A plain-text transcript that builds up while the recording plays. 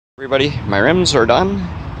Everybody, my rims are done.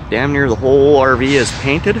 Damn near the whole RV is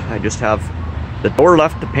painted. I just have the door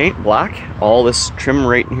left to paint black. All this trim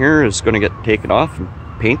right in here is going to get taken off and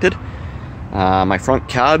painted. My front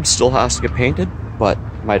cab still has to get painted, but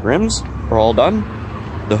my rims are all done.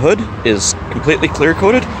 The hood is completely clear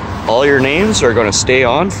coated. All your names are going to stay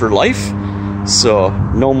on for life, so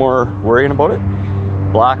no more worrying about it.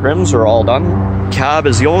 Black rims are all done. Cab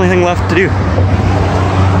is the only thing left to do.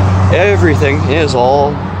 Everything is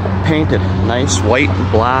all painted nice white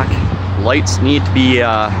and black. Lights need to be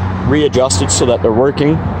readjusted so that they're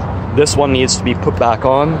working. This one needs to be put back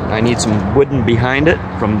on. I need some wooden behind it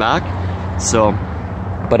from back. So,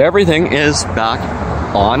 but everything is back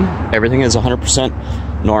on. Everything is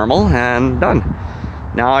 100% normal and done.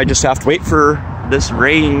 Now I just have to wait for this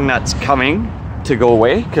rain that's coming to go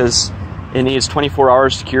away, because it needs 24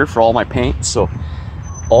 hours to cure for all my paint. So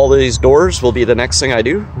all these doors will be the next thing I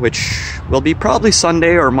do, which will be probably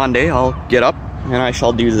Sunday or Monday. I'll get up and I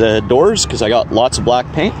shall do the doors, because I got lots of black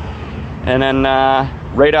paint. And then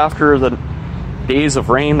right after the days of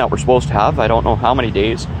rain that we're supposed to have, I don't know how many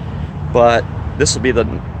days, but this will be the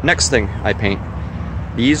next thing I paint.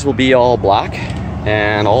 These will be all black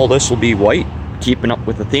and all this will be white, keeping up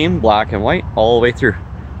with the theme, black and white all the way through.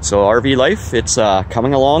 So RV life, it's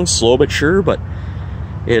coming along slow but sure, but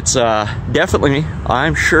it's definitely,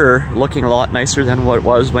 I'm sure, looking a lot nicer than what it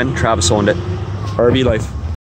was when Travis owned it. RV life.